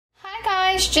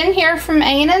Jen here from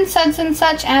A&N Suds and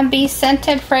Such and Be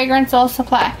Scented Fragrance Oil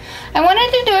Supply. I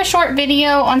wanted to do a short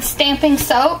video on stamping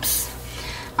soaps.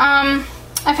 I've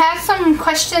had some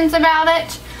questions about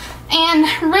it,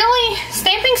 and really,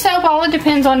 stamping soap all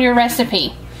depends on your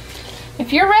recipe.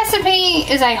 If your recipe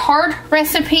is a hard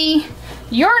recipe,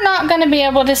 you're not going to be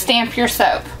able to stamp your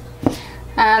soap.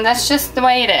 That's just the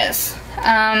way it is.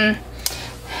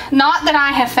 Not that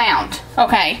I have found.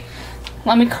 Okay,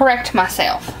 let me correct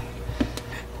myself.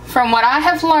 From what I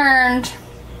have learned,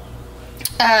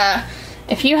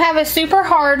 if you have a super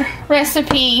hard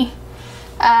recipe,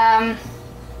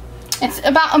 it's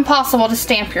about impossible to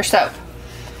stamp your soap.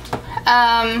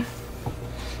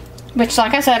 Which,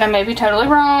 like I said, I may be totally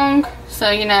wrong, so,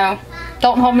 you know,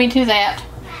 don't hold me to that.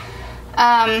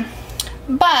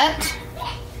 But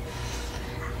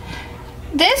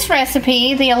this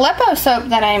recipe, the Aleppo soap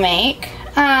that I make,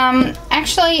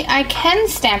 actually I can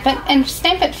stamp it, and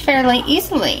stamp it fairly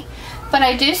easily. But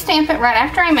I do stamp it right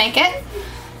after I make it.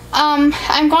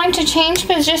 I'm going to change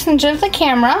positions of the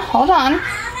camera. Hold on.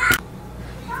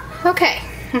 Okay,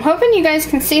 I'm hoping you guys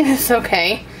can see this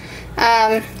okay.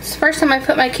 It's the first time I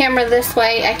put my camera this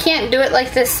way. I can't do it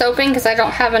like this soaping because I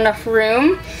don't have enough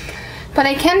room. But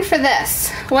I can for this.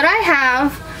 What I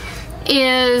have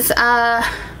is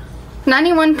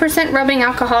 91% rubbing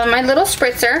alcohol in my little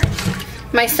spritzer,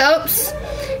 my soaps,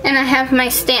 and I have my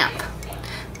stamp,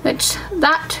 which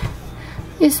that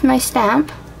is my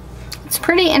stamp. It's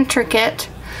pretty intricate,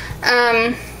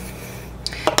 but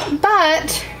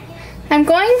I'm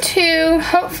going to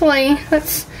hopefully,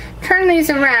 let's turn these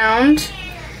around,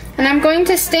 and I'm going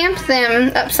to stamp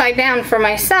them upside down for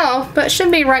myself, but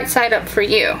should be right side up for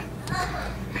you.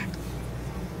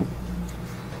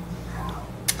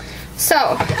 So,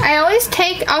 I always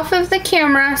take off of the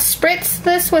camera, spritz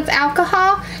this with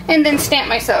alcohol, and then stamp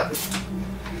my soaps.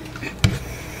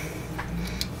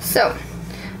 So,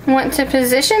 I want to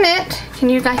position it. Can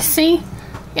you guys see?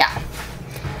 Yeah.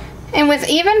 And with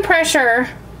even pressure,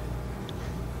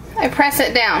 I press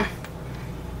it down.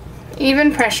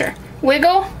 Even pressure.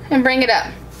 Wiggle and bring it up.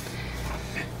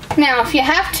 Now, if you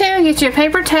have to, get your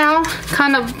paper towel,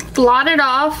 kind of blot it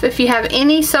off if you have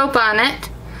any soap on it,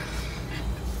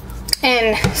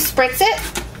 and spritz it.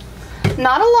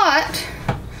 Not a lot.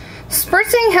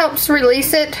 Spritzing helps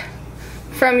release it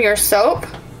from your soap.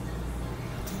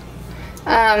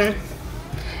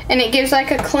 And it gives like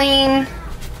a clean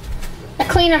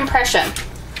impression.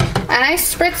 And I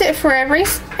spritz it for every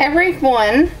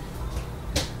one.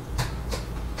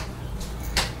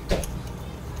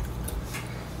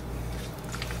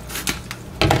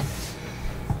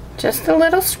 Just a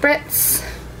little spritz.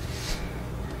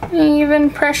 Even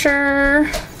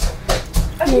pressure.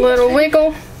 A little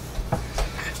wiggle.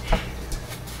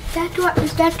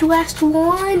 Is that the last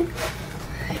one?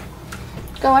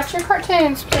 Go watch your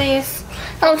cartoons, please.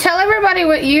 Oh, tell everybody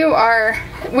what you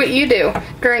do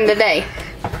during the day.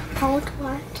 What?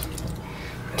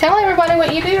 Tell everybody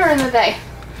what you do during the day.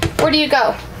 Where do you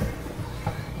go?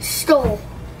 School.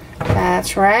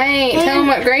 That's right. Tell them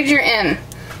what grade you're in.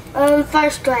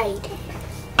 First grade.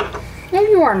 No,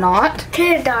 you are not.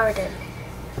 Kindergarten.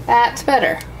 That's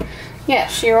better.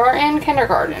 Yes, you are in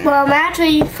kindergarten. Well, I'm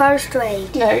actually first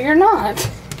grade. No, you're not.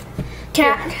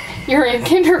 You're in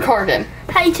kindergarten.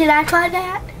 Hey, did I try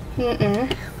that?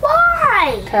 Mm-mm.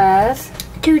 Why? Because.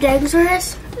 Too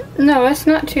dangerous? No, it's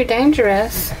not too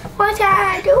dangerous. Why did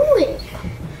I do it?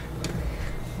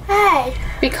 Hey.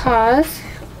 Because.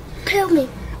 Kill me.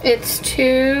 It's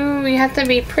too. You have to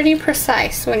be pretty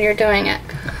precise when you're doing it.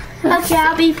 Okay,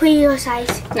 I'll be pretty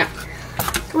precise. No.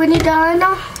 When you're done,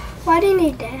 why do you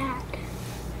need that?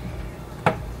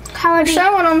 I'm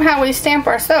showing them how we stamp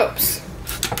our soaps.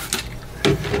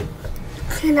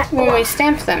 When we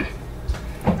stamp them.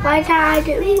 Why can't I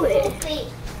do it?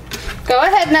 Go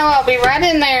ahead now, I'll be right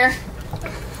in there.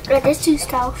 Are they too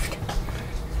soft?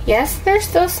 Yes, they're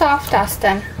still soft,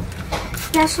 Austin.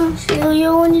 That's some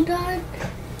cereal when you're done?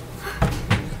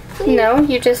 No,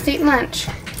 you just eat lunch.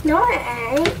 No,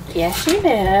 I ain't. Yes, you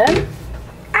did.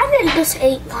 I didn't just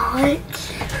eat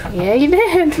lunch. Yeah, you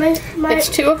did. It's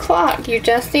 2 o'clock. You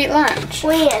just eat lunch.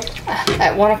 When?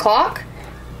 At 1 o'clock?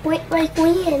 Wait,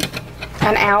 when?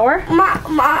 An hour? My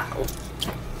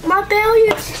belly.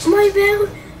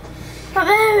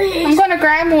 I'm going to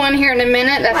grab one here in a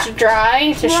minute that's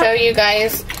dry to show you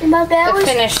guys the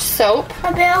finished soap.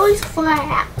 My belly's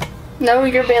flat. No,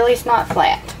 your belly's not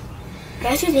flat.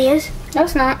 Yes, it is. No,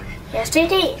 it's not. Yes,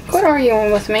 it is. What are you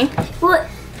on with me? What?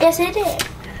 Yes, it is.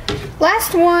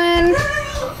 Last one.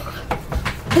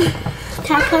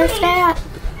 Can I close that?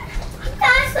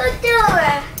 That's the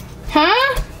door.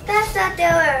 Huh? That's the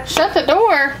door. Shut the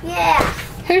door? Yeah.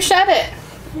 Who shut it?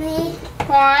 Me.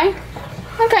 Why?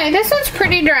 Okay, this one's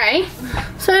pretty dry.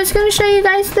 So it's going to show you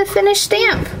guys the finished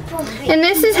stamp. And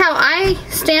this is how I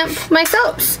stamp my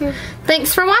soaps.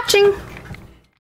 Thanks for watching.